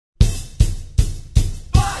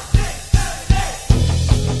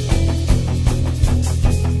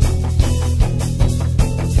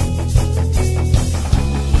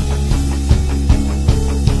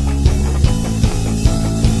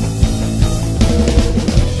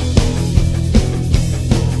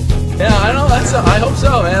I hope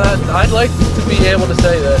so, man. I'd like to be able to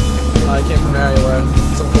say that I came from an area where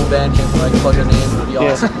some cool band came from, like, plug their name, it would be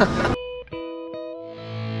awesome.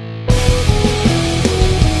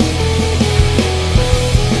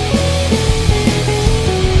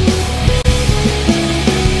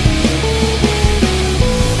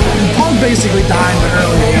 Punk basically died in the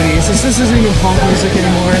early 80s. This isn't even punk music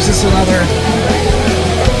anymore. It's just another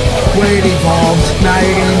way it evolved. Now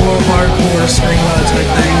you're getting more hardcore, screamo type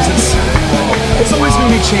things. It's always going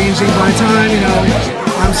to be changing. By the time, you know,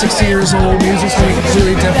 I'm 60 years old, music's going to be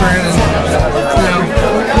completely different, and, you know,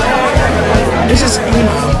 it's just, you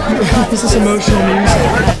know, it's just emotional music.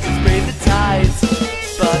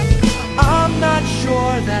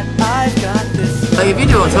 Like, if you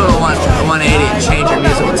do a total 180 and change your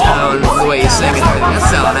musical tone, the way you sing and everything, that's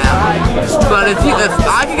selling out. But if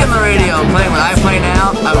I could get on the radio and play what I play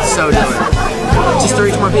now, I would so do it. Just to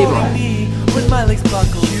reach more people. With my legs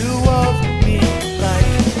buckled, you wove me like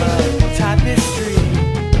a tapestry.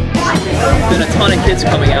 There's been a ton of kids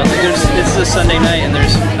coming out. Like, this is a Sunday night, and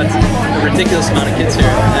there's a ridiculous amount of kids here.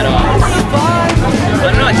 And I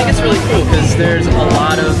don't know. I think it's really cool because there's a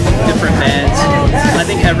lot of different bands. I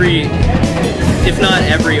think if not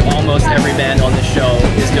almost every band on this show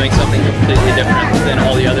is doing something completely different than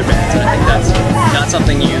all the other bands. And I think that's not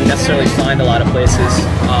something you necessarily find a lot of places.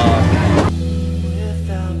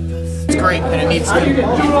 It's great, and it needs to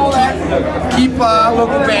keep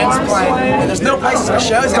local bands playing. And there's no places for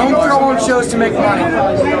shows anymore. Don't throw on shows to make money.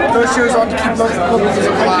 Those shows are to keep local music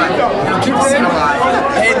alive. Keep the scene alive.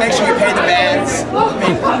 Make sure you pay the bands.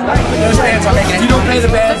 Those bands are making it. If you don't pay the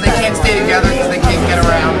bands, they can't stay together because they can't get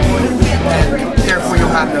around. And therefore,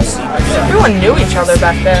 you'll have no scene. Everyone knew each other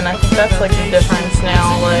back then. I think that's like the difference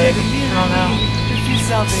now. Like, I don't know.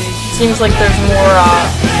 Seems like there's more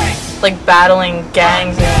like battling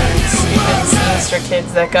gangs and stupid sinister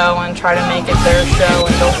kids that go and try to make it their show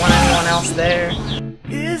and don't want anyone else there.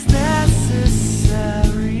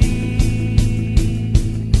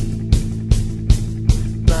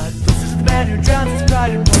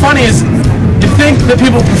 What's funny is, you'd think that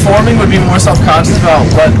people performing would be more self-conscious about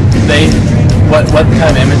what kind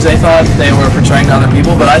of image they thought they were portraying to other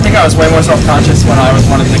people, but I think I was way more self-conscious when I was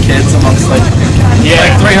one of the kids amongst like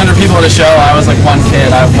 300 people at a show. I was like one kid,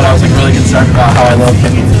 but I was like really concerned about how I looked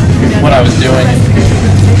and what I was doing.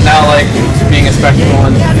 Now, like, being a spectacle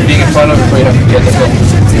and being in front of a crowd of kids, I feel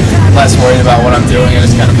less worried about what I'm doing and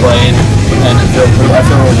just kind of playing, and I feel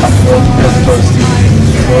really comfortable as opposed to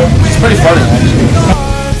before. It's pretty funny, actually.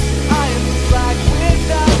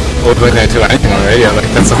 Well, we can't do anything on the radio. Like,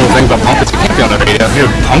 that's the whole thing about punk, is you can't be on the radio. If you're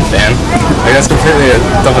a punk fan, like, that's completely a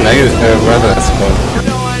double negative, whatever that's called.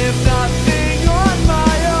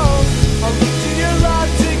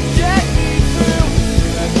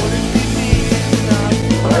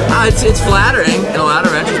 It's flattering. In a lot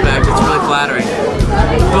of retrospect, it's really flattering.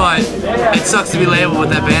 But it sucks to be labeled with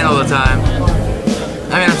that band all the time.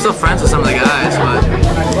 I mean, I'm still friends with some of the guys, but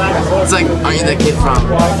it's like, aren't you that kid from?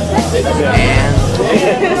 And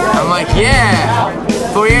I'm like, yeah,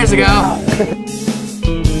 4 years ago.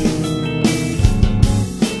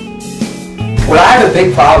 What I have a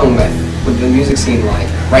big problem with the music scene, like,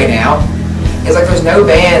 right now, is like there's no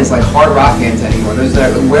bands, like hard rock bands anymore.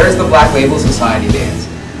 Where's the Black Label Society bands?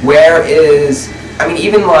 Where is, I mean,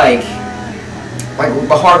 even like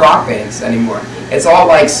the hard rock bands anymore. It's all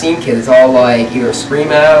like scene kids. It's all like either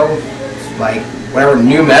screamo, like whatever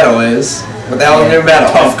new metal is. What the hell is new metal?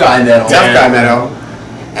 Tough guy metal. Tough guy metal.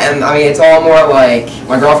 And I mean, it's all more like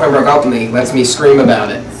my girlfriend broke up with me, lets me scream about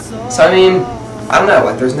it. So I mean, I don't know.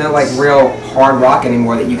 Like, there's no like real hard rock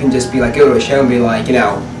anymore that you can just be like, go to a show and be like, you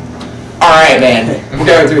know, all right, man, we're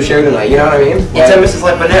going to a show tonight. You know what I mean? It's almost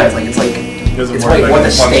like, but no, it's like what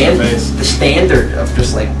the standard of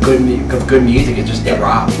just like good music is just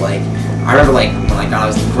dropped. Like, I remember like when I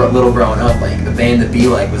was little growing up, like the band to be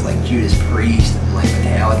like was like Judas Priest and like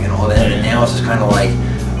Metallica and all that, and now it's just kind of like,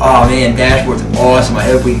 oh man, Dashboard's awesome. I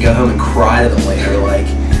hope we can go home and cry to them later. Like,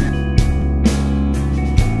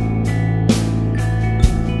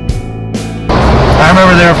 I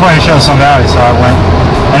remember they were playing a show in Sun Valley, so I went,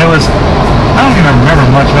 and it was, I don't even remember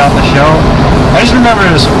much about the show. I just remember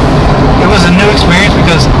it was a new experience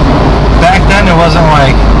because back then it wasn't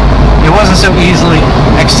so easily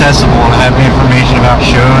accessible to have information about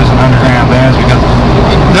shows and underground bands, because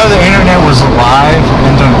though the internet was alive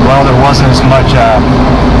and doing well, there wasn't as much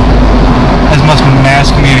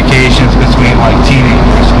mass communications between like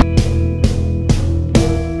teenagers.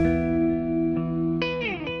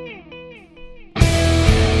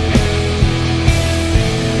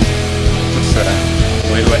 Just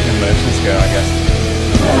way letting emotions go, I guess.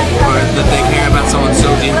 or that they care about someone so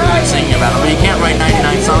deeply and singing about them. But you can't write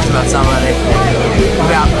 99 songs about somebody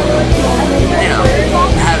without, you know,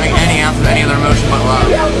 having any ounce of any other emotion but love.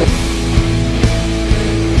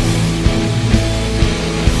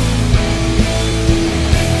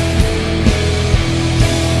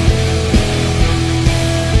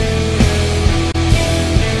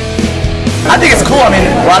 I think it's cool. I mean,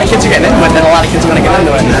 a lot of kids are getting into it, and a lot of kids are going to get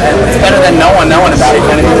into it. It's better than no one knowing about it.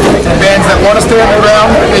 Bands that want to stay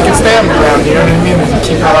underground, they can stay underground, you know what I mean? They can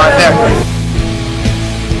keep it out there.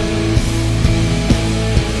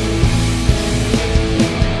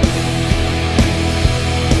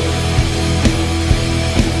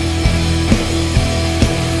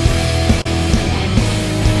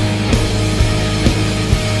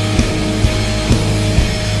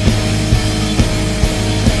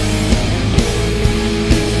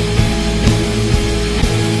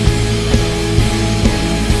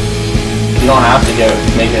 You don't have to go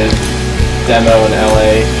make a demo in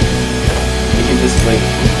LA. You can just like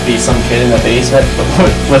be some kid in the basement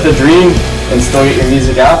with a dream and still get your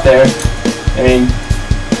music out there. I mean,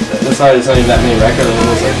 that's why there's not even that many record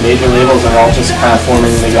labels. Like major labels are all just kind of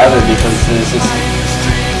forming together because it's just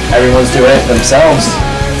everyone's doing it themselves.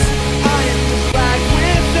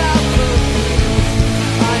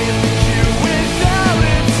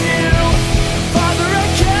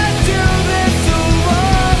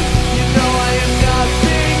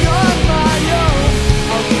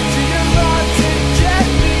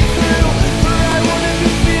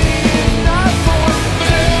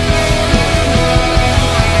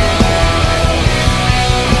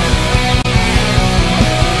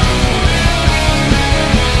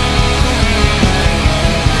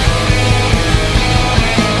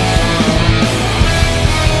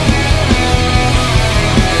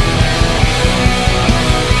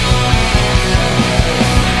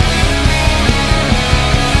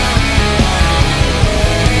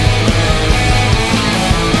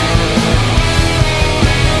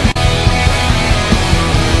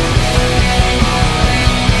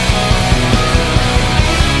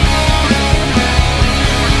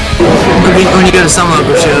 When you go to some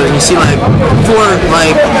local shows and you see like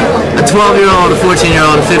a 12-year-old, a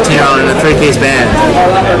 14-year-old, a 15-year-old, and a three-piece band,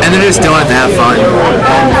 and they're just doing it to have fun.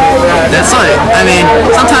 That's like, I mean,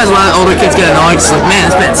 sometimes a lot of older kids get annoyed, just like,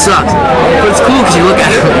 man, this band sucks. But it's cool because you look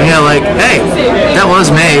at it and you're like, hey, that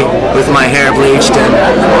was me with my hair bleached and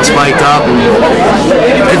all spiked up.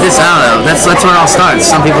 And it's, I don't know, that's where it all starts.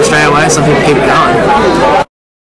 Some people stray away, some people keep it going.